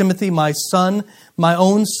calls Timothy my son, my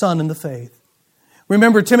own son in the faith.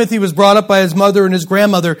 Remember, Timothy was brought up by his mother and his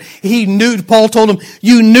grandmother. He knew, Paul told him,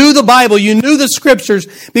 you knew the Bible, you knew the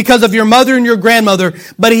Scriptures because of your mother and your grandmother,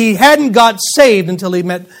 but he hadn't got saved until he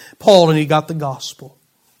met Paul and he got the gospel.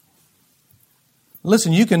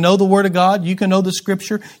 Listen, you can know the Word of God, you can know the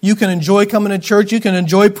Scripture, you can enjoy coming to church, you can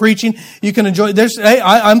enjoy preaching, you can enjoy,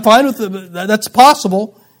 I'm fine with it, that's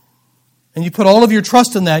possible. And you put all of your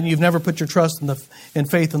trust in that and you've never put your trust in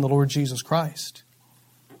faith in the Lord Jesus Christ.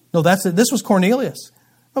 No, that's it. This was Cornelius.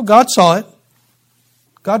 No, God saw it.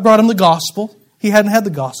 God brought him the gospel. He hadn't had the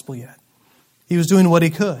gospel yet. He was doing what he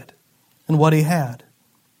could and what he had.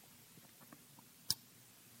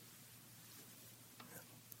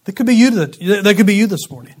 That could be you. That could be you this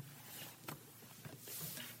morning.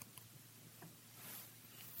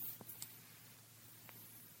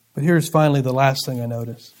 But here's finally the last thing I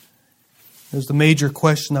noticed. It was the major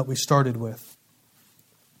question that we started with.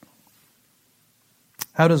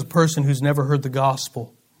 How does a person who's never heard the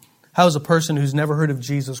gospel, how does a person who's never heard of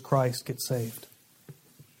Jesus Christ get saved?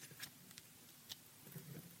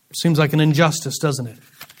 Seems like an injustice, doesn't it?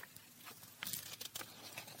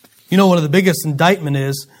 You know, one of the bigger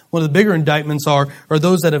indictments are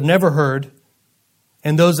those that have never heard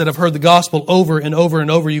and those that have heard the gospel over and over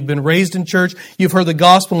and over. You've been raised in church, you've heard the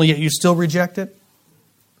gospel, and yet you still reject it.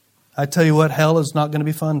 I tell you what, hell is not going to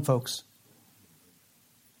be fun, folks.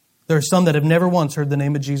 There are some that have never once heard the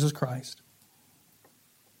name of Jesus Christ.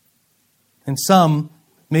 And some,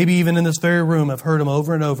 maybe even in this very room, have heard Him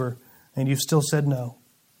over and over, and you've still said no.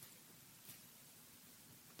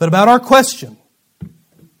 But about our question,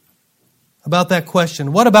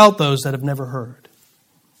 what about those that have never heard?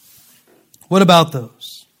 What about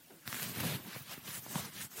those?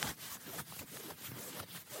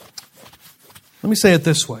 Let me say it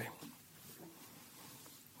this way.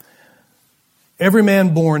 Every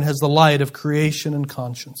man born has the light of creation and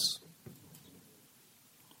conscience.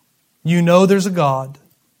 You know there's a God,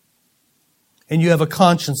 and you have a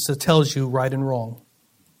conscience that tells you right and wrong.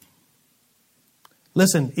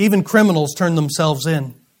 Listen, even criminals turn themselves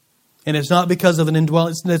in, and it's not because of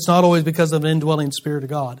it's not always because of an indwelling Spirit of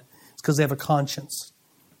God. It's because they have a conscience.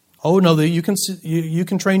 Oh no, you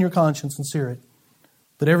can train your conscience and sear it,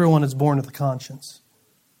 but everyone is born with a conscience.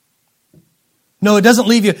 No, it doesn't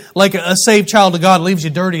leave you like a saved child of God. It leaves you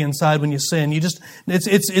dirty inside when you sin.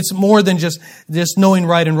 It's more than just knowing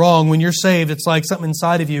right and wrong. When you're saved, it's like something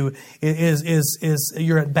inside of you is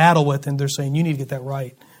you're at battle with, and they're saying you need to get that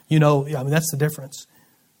right. You know, that's the difference.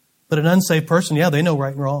 But an unsaved person, they know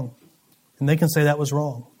right and wrong, and they can say that was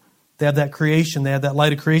wrong. They have that creation. They have that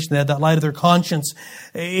light of creation. They have that light of their conscience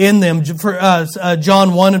in them. For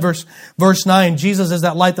John 1 and verse 9, Jesus is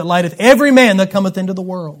that light that lighteth every man that cometh into the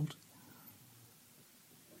world.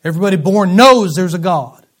 Everybody born knows there's a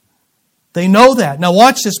God. They know that. Now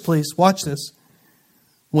watch this, please. Watch this.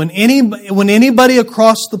 When anybody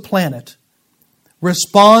across the planet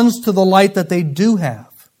responds to the light that they do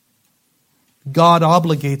have, God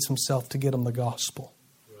obligates Himself to get them the gospel.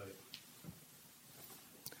 Right.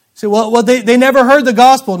 See, well, they never heard the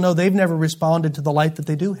gospel. No, they've never responded to the light that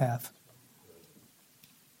they do have.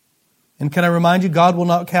 And can I remind you, God will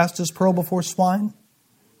not cast His pearl before swine.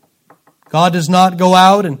 God does not go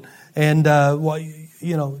out and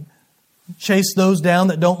chase those down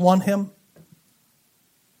that don't want Him.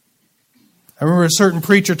 I remember a certain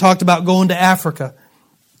preacher talked about going to Africa.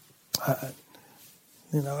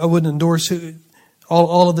 I wouldn't endorse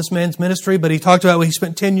all of this man's ministry, but he talked about when he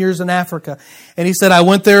spent 10 years in Africa. And he said, I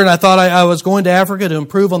went there and I thought I was going to Africa to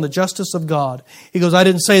improve on the justice of God. He goes, I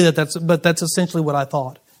didn't say that, but that's essentially what I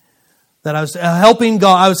thought. That I was helping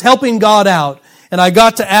God out. And I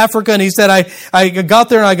got to Africa, and he said, I got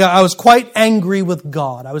there and I was quite angry with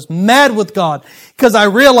God. I was mad with God because I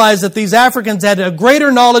realized that these Africans had a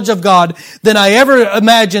greater knowledge of God than I ever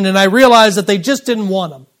imagined, and I realized that they just didn't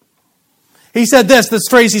want Him. He said this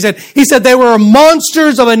phrase, he said they were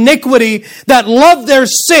monsters of iniquity that loved their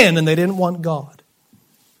sin, and they didn't want God.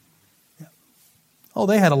 Yeah. Oh,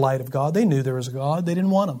 they had a light of God. They knew there was a God. They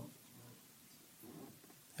didn't want Him.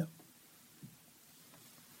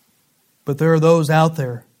 But there are those out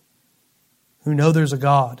there who know there's a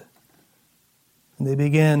God. And they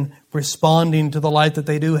begin responding to the light that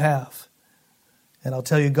they do have. And I'll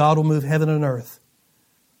tell you, God will move heaven and earth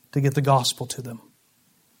to get the gospel to them.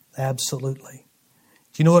 Absolutely.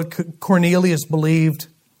 Do you know what Cornelius believed?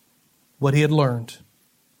 What he had learned.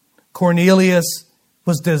 Cornelius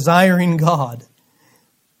was desiring God.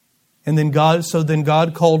 And then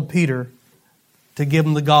God called Peter to give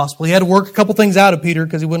him the gospel. He had to work a couple things out of Peter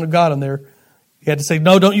because he wouldn't have got him there. He had to say,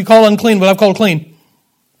 no, don't you call unclean what I've called clean.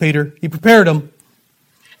 Peter. He prepared them.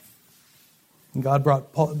 And God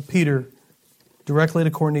brought Peter directly to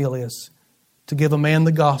Cornelius to give a man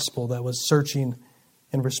the gospel that was searching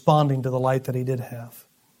and responding to the light that he did have.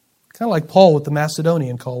 Kind of like Paul with the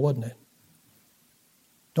Macedonian call, wasn't it?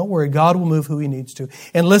 Don't worry, God will move who He needs to.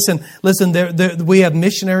 And listen, we have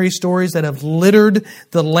missionary stories that have littered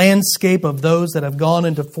the landscape of those that have gone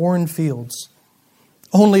into foreign fields,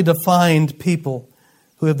 only to find people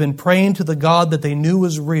who have been praying to the God that they knew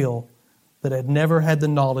was real, but had never had the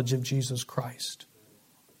knowledge of Jesus Christ.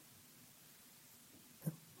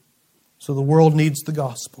 So the world needs the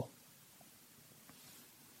gospel.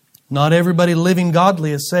 Not everybody living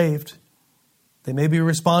godly is saved. They may be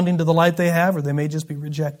responding to the light they have, or they may just be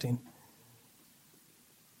rejecting.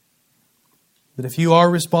 But if you are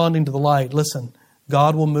responding to the light, listen,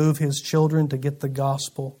 God will move His children to get the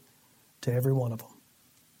gospel to every one of them.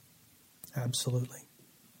 Absolutely.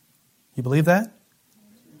 You believe that?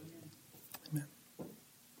 Amen. You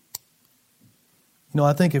know,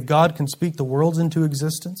 I think if God can speak the worlds into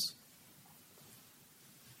existence,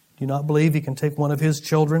 do you not believe He can take one of His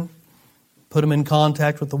children, put them in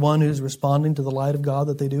contact with the one who's responding to the light of God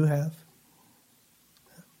that they do have?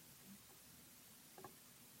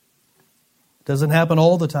 Doesn't happen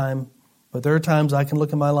all the time, but there are times I can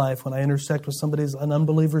look in my life when I intersect with an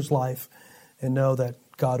unbeliever's life and know that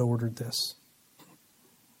God ordered this.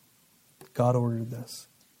 God ordered this.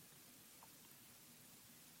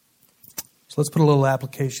 So let's put a little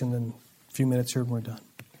application in a few minutes here when we're done.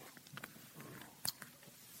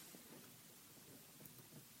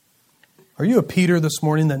 Are you a Peter this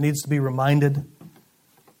morning that needs to be reminded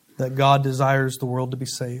that God desires the world to be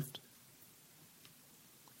saved?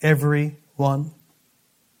 Everyone.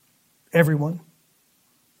 Everyone.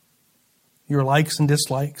 Your likes and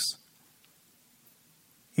dislikes.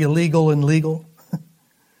 Illegal and legal.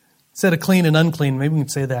 Instead of clean and unclean, maybe we can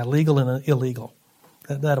say that. Legal and illegal.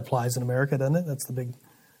 That applies in America, doesn't it? That's the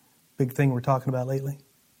big thing we're talking about lately.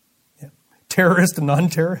 Yeah. Terrorist and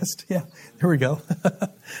non-terrorist. Yeah, there we go.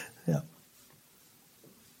 Yeah.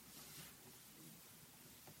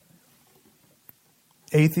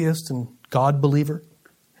 Atheist and God believer.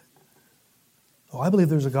 Oh, I believe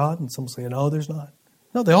there's a God. And some say, no, there's not.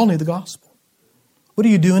 No, they all need the gospel. What are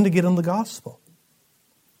you doing to get them the gospel?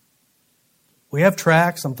 We have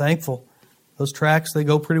tracts. I'm thankful. Those tracts, they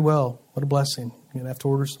go pretty well. What a blessing. You're going to have to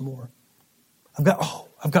order some more. I've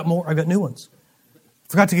got more. I've got new ones.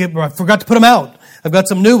 I forgot to put them out. I've got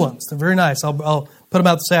some new ones. They're very nice. I'll put them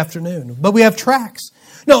out this afternoon. But we have tracts.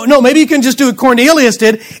 No, maybe you can just do what Cornelius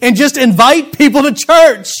did and just invite people to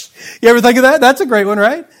church. You ever think of that? That's a great one,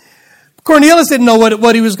 right? Cornelius didn't know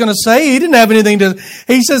what he was going to say. He didn't have anything to.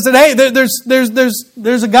 He says that, hey,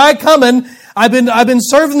 there's a guy coming. I've been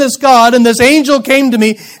serving this God, and this angel came to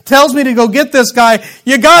me, tells me to go get this guy.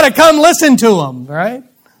 You got to come listen to him, right?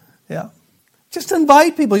 Yeah. Just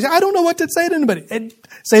invite people. You say, I don't know what to say to anybody. And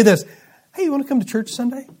say this. Hey, you want to come to church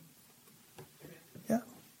Sunday? Yeah.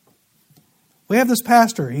 We have this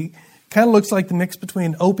pastor. He kind of looks like the mix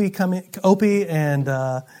between Opie and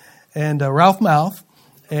Ralph Mouth.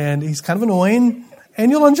 And he's kind of annoying, and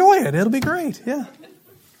you'll enjoy it. It'll be great. Yeah.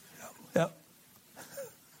 Yeah.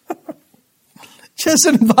 Just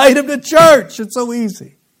invite him to church. It's so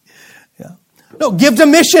easy. Yeah. No, give to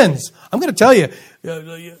missions. I'm going to tell you,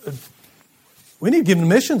 we need to give to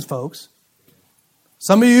missions, folks.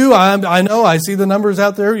 Some of you, I know, I see the numbers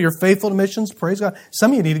out there. You're faithful to missions. Praise God.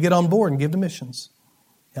 Some of you need to get on board and give to missions.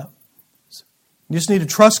 Yeah. You just need to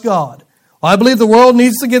trust God. Well, I believe the world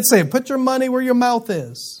needs to get saved. Put your money where your mouth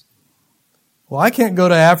is. Well, I can't go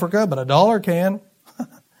to Africa, but $1 can.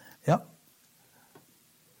 Yep.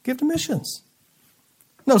 Give to missions.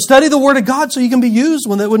 No, study the Word of God so you can be used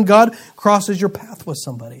when God crosses your path with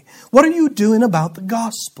somebody. What are you doing about the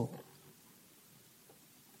gospel?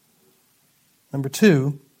 Number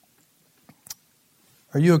 2,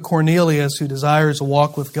 are you a Cornelius who desires to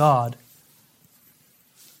walk with God?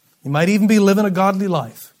 You might even be living a godly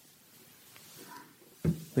life,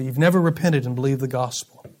 but you've never repented and believed the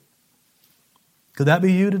gospel. Could that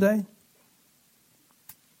be you today?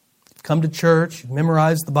 You've come to church, you've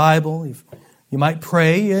memorized the Bible, you might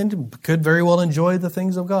pray and could very well enjoy the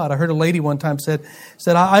things of God. I heard a lady one time said,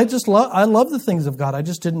 I love the things of God, I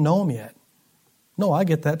just didn't know them yet. No, I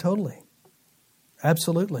get that totally.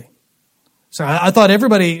 Absolutely. So I thought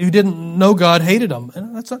everybody who didn't know God hated Him.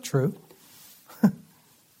 And that's not true.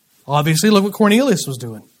 Obviously, look what Cornelius was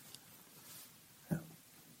doing.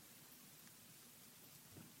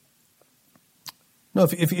 No,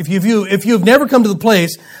 if you've never come to the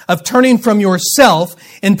place of turning from yourself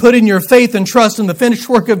and putting your faith and trust in the finished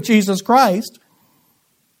work of Jesus Christ,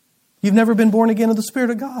 You've never been born again of the Spirit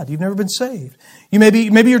of God. You've never been saved.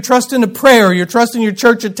 Maybe you're trusting a prayer. You're trusting your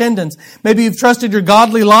church attendance. Maybe you've trusted your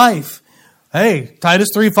godly life. Hey, Titus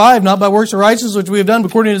 3:5, not by works of righteousness which we have done,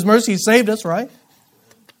 but according to His mercy He saved us, right?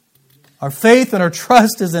 Our faith and our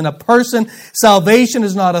trust is in a person. Salvation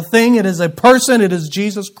is not a thing. It is a person. It is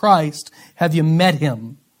Jesus Christ. Have you met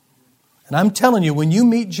Him? And I'm telling you, when you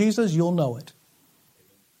meet Jesus, you'll know it.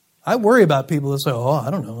 I worry about people that say, oh,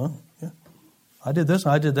 I don't know. Yeah, I did this,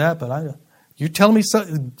 I did that, but you're telling me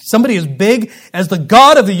somebody as big as the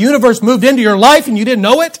God of the universe moved into your life and you didn't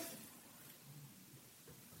know it?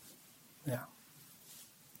 Yeah.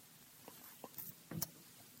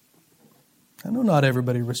 I know not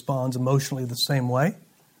everybody responds emotionally the same way.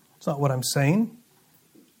 It's not what I'm saying.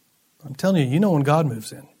 I'm telling you, you know when God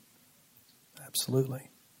moves in. Absolutely.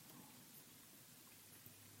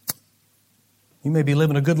 You may be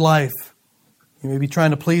living a good life. You may be trying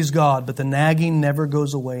to please God, but the nagging never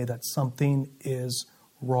goes away that something is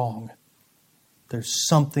wrong. There's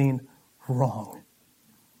something wrong.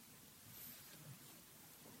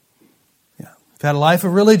 Yeah. You've had a life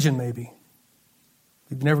of religion, maybe.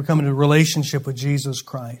 You've never come into a relationship with Jesus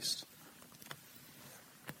Christ.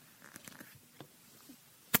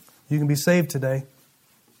 You can be saved today.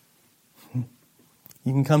 You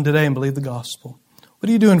can come today and believe the gospel. What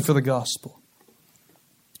are you doing for the gospel?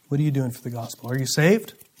 What are you doing for the gospel? Are you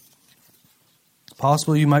saved? It's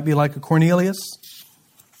possible you might be like a Cornelius.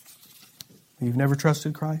 You've never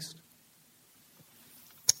trusted Christ.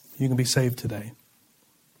 You can be saved today.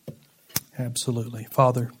 Absolutely.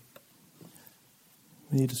 Father,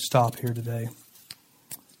 we need to stop here today.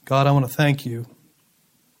 God, I want to thank you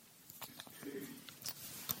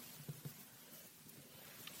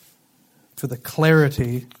for the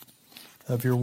clarity of your